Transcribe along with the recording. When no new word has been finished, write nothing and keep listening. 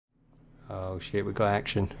Oh shit, we got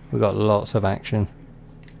action. We got lots of action.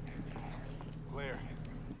 Claire,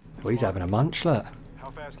 Oh, he's having a munch, look.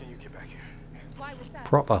 how fast can you get back here? Why was that?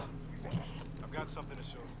 Proper. I've got something to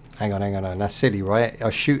show. Hang on. That's silly, right? I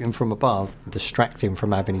shoot him from above, distract him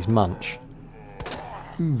from having his munch.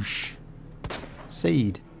 Oosh.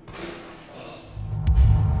 Seed.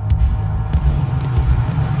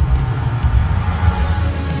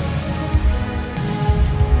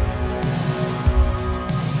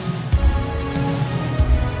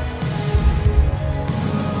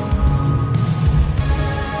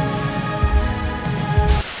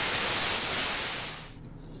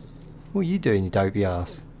 What are you doing, you dopey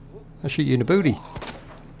ass? I'll shoot you in the booty.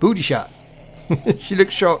 Booty shot. She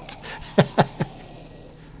looks shocked.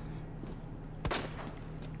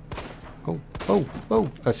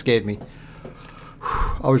 Oh, that scared me.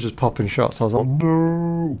 I was just popping shots. I was like,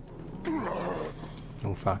 no.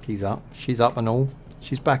 Oh fuck, he's up. She's up and all.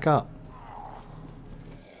 She's back up.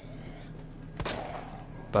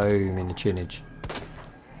 Boom in the chinage.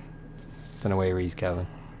 Don't know where he's going.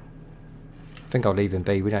 I think I'll leave him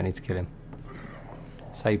be. We don't need to kill him.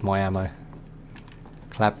 Save my ammo.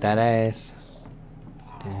 Clap that ass.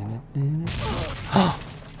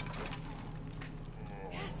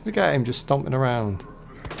 Look at him just stomping around.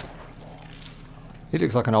 He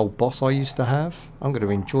looks like an old boss I used to have. I'm going to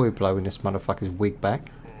enjoy blowing this motherfucker's wig back.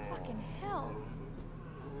 Fucking hell.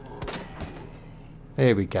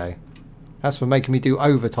 There we go. That's for making me do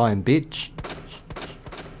overtime, bitch.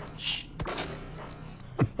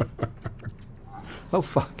 Oh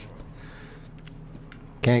fuck.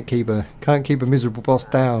 Can't keep a miserable boss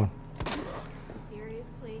down.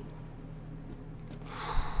 Seriously?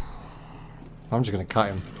 I'm just gonna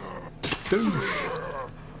cut him. Doosh.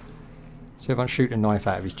 See if I can shoot a knife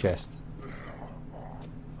out of his chest.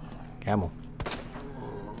 Come on.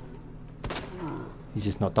 He's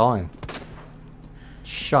just not dying.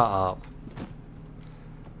 Shut up.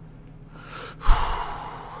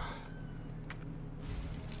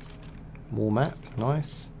 More map,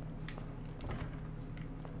 nice.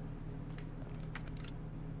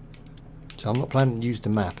 So I'm not planning to use the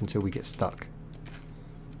map until we get stuck.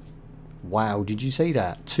 Wow, did you see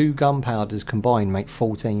that? 2 gunpowders combined make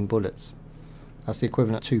 14 bullets. That's the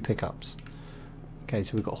equivalent of 2 pickups. Okay,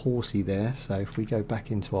 so we've got horsey there. So if we go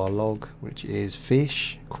back into our log, which is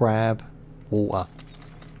fish, crab, water.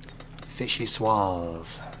 Fishy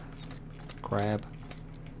suave. Crab,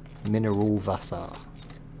 mineral Wasser.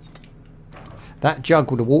 That jug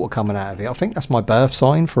with the water coming out of it, I think that's my birth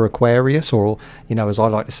sign for Aquarius, or, you know, as I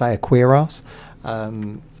like to say, Aquarius.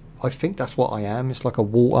 I think that's what I am. It's like a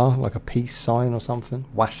water, like a peace sign or something.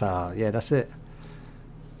 Wasser, yeah, that's it.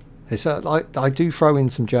 It's I do throw in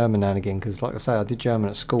some German now and again, because like I say, I did German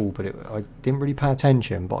at school, but I didn't really pay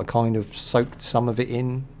attention, but I kind of soaked some of it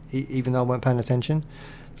in, even though I weren't paying attention.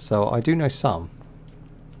 So I do know some,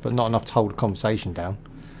 but not enough to hold a conversation down.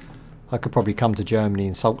 I could probably come to Germany,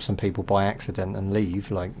 insult some people by accident and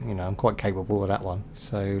leave. Like, you know, I'm quite capable of that one.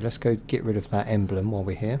 So let's go get rid of that emblem while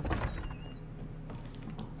we're here.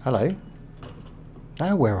 Hello.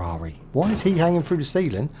 Now where are we? Why is he hanging through the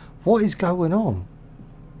ceiling? What is going on?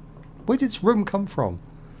 Where did this room come from?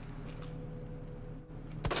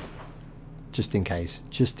 Just in case.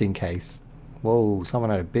 Just in case. Whoa, someone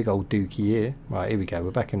had a big old dookie here. Right, here we go.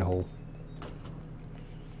 We're back in the hall.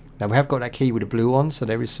 Now we have got that key with the blue on, so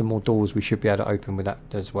there is some more doors we should be able to open with that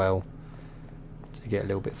as well. To get a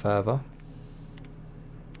little bit further.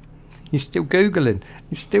 He's still Googling.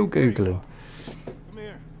 He's still Googling. Come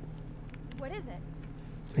here. What is it?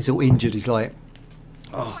 He's all injured. He's like,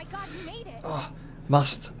 Oh my god, you made it! oh,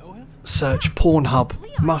 must search Pornhub.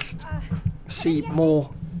 Must see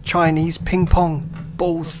more Chinese ping pong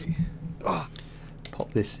balls. Oh.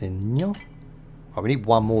 Pop this in. Oh, we need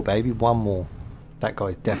one more, baby. One more. That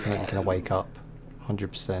guy's definitely going to wake up.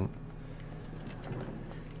 100%.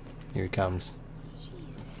 Here he comes.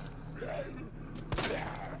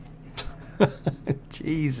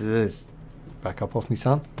 Jesus. Back up off me,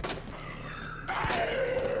 son.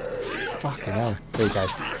 Fucking hell. There you go.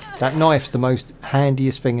 That knife's the most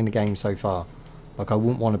handiest thing in the game so far. Like, I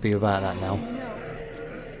wouldn't want to be without that now.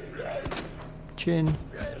 Chin.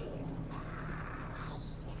 I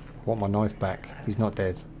want my knife back. He's not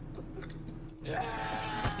dead.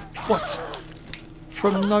 What?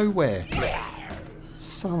 From nowhere.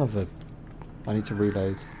 Son of a... I need to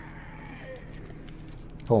reload.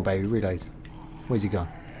 Come on, baby, reload. Where's he gone?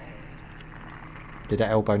 Did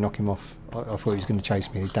that elbow knock him off? I thought he was going to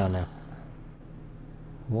chase me. He's down now.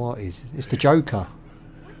 What is it? It's the Joker.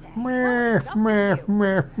 Boom.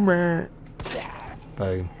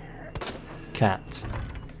 Cat.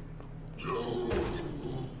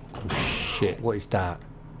 shit. What is that?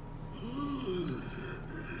 Oh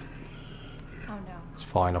no. It's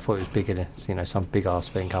fine. I thought it was bigger than, you know, some big ass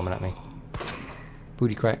thing coming at me.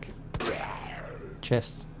 Booty crack.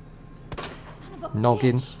 Chest. Son of a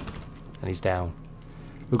Noggin. bitch. And he's down.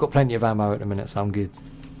 We've got plenty of ammo at the minute, so I'm good. So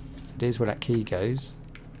there's where that key goes.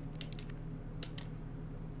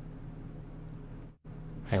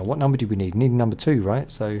 Hang on, what number do we need? We need number 2, right?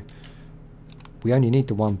 So we only need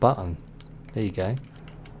the one button. There you go.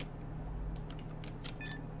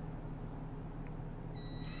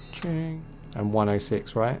 Ching. And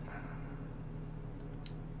 106, right?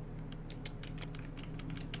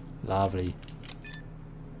 Lovely.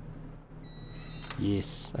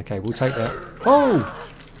 Yes. Okay, we'll take that. Oh!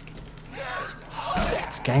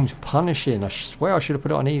 This game's punishing. I swear I should have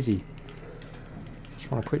put it on easy.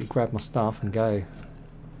 Just want to quickly grab my stuff and go.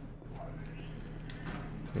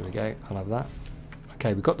 Here we go. I'll have that.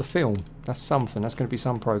 Okay, we've got the film. That's something. That's going to be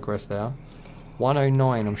some progress there.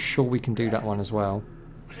 109. I'm sure we can do that one as well.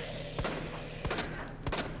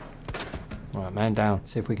 Right, man down.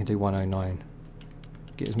 See if we can do 109.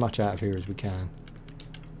 Get as much out of here as we can.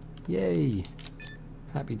 Yay!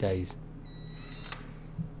 Happy days.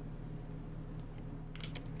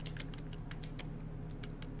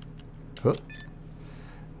 Huh.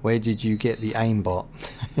 Where did you get the aimbot?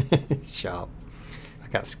 Sharp. I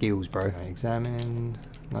got skills, bro. Okay, examine.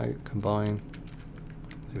 No, combine.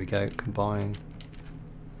 There we go. Combine.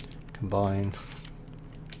 Combine.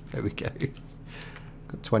 There we go.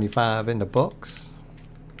 Got 25 in the box.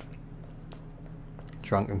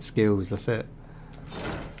 Drunken skills, that's it.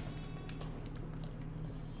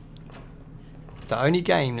 The only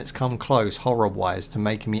game that's come close horror-wise to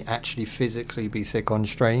making me actually physically be sick on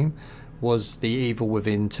stream was The Evil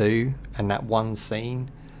Within 2, and that one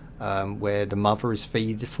scene where the mother is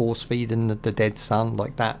force feeding the dead son.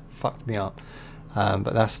 Like, that fucked me up.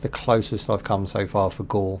 But that's the closest I've come so far for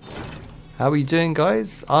gore. How are you doing,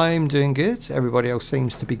 guys? I'm doing good. Everybody else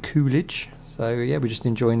seems to be coolidge. So yeah, we're just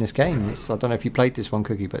enjoying this game. I don't know if you played this one,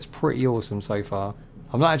 Cookie, but it's pretty awesome so far.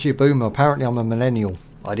 I'm not actually a boomer. Apparently I'm a millennial.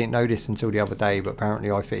 I didn't know this until the other day, but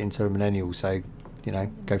apparently I fit into a millennial. So, you know,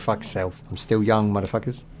 go fuck yourself. I'm still young,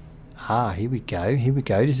 motherfuckers. Ah, here we go. Here we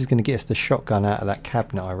go. This is going to get us the shotgun out of that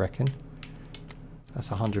cabinet, I reckon. That's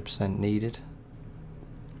 100% needed.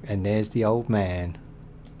 And there's the old man.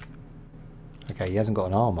 Okay, he hasn't got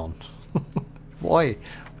an arm on. Why?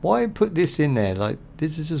 Why put this in there? Like,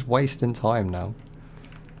 this is just wasting time now.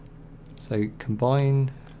 So,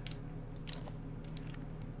 combine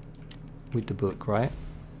with the book, right?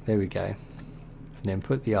 There we go. And then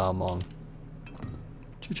put the arm on.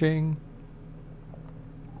 Cha-ching.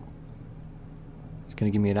 He's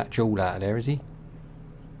going to give me that jewel out of there, is he?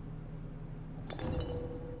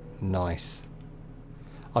 Nice.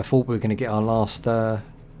 I thought we were going to get our last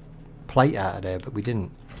plate out of there, but we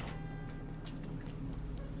didn't.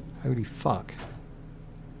 Holy fuck.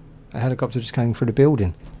 A helicopter just came through the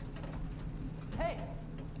building. Hey.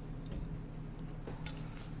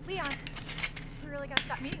 Leon, we really gotta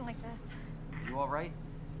stop meeting like this. You alright?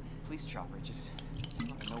 Police chopper, just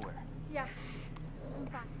out of nowhere. Yeah. I'm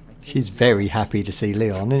fine. She's very happy to see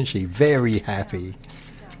Leon, isn't she? Very happy.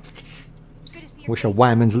 It's good to see your Wish a face.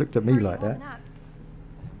 whammons looked at me How are you like that. holding up?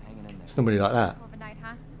 Hanging in there. Somebody like that. Hell of a night,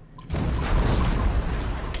 huh?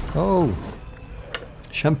 Oh.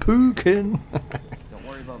 Shampoo can. Don't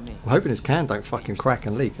worry about me. I'm hoping this can don't fucking crack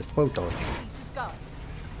and leak. It's well dodged. Let's just go.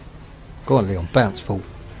 Go on, Leon. Bounce, fool.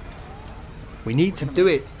 We need to do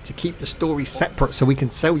it to keep the story separate so we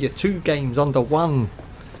can sell you 2 games under one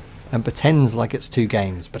and pretend like it's 2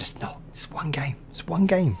 games. But it's not. It's 1 game. It's 1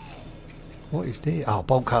 game. What is this? Oh,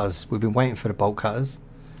 bolt cutters. We've been waiting for the bolt cutters.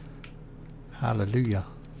 Hallelujah.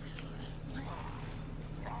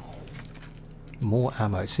 More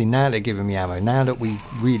ammo. See, now they're giving me ammo. Now that we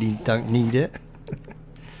really don't need it.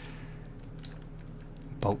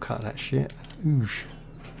 Bolt cut that shit. Oosh.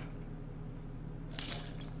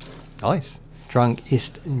 Nice. Drunk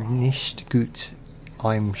ist nicht gut.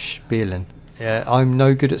 I'm spielen. Yeah, I'm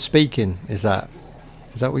no good at speaking. Is that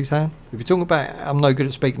what you're saying? If you're talking about I'm no good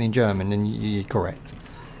at speaking in German, then you're correct.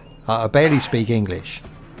 I barely speak English.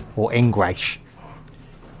 Or English.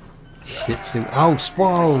 Shih Tzu. Oh,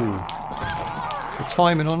 swole. The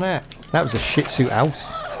timing on that. That was a Shih Tzu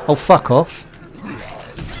house. Oh, fuck off.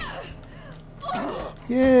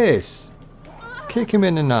 Yes. Kick him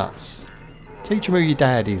in the nuts. Teach him who your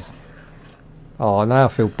dad is. Oh, now I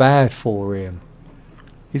feel bad for him.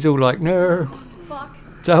 He's all like, no. Fuck.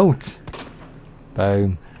 Don't.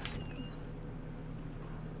 Boom.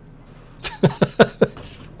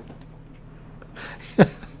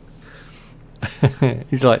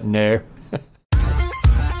 He's like, no.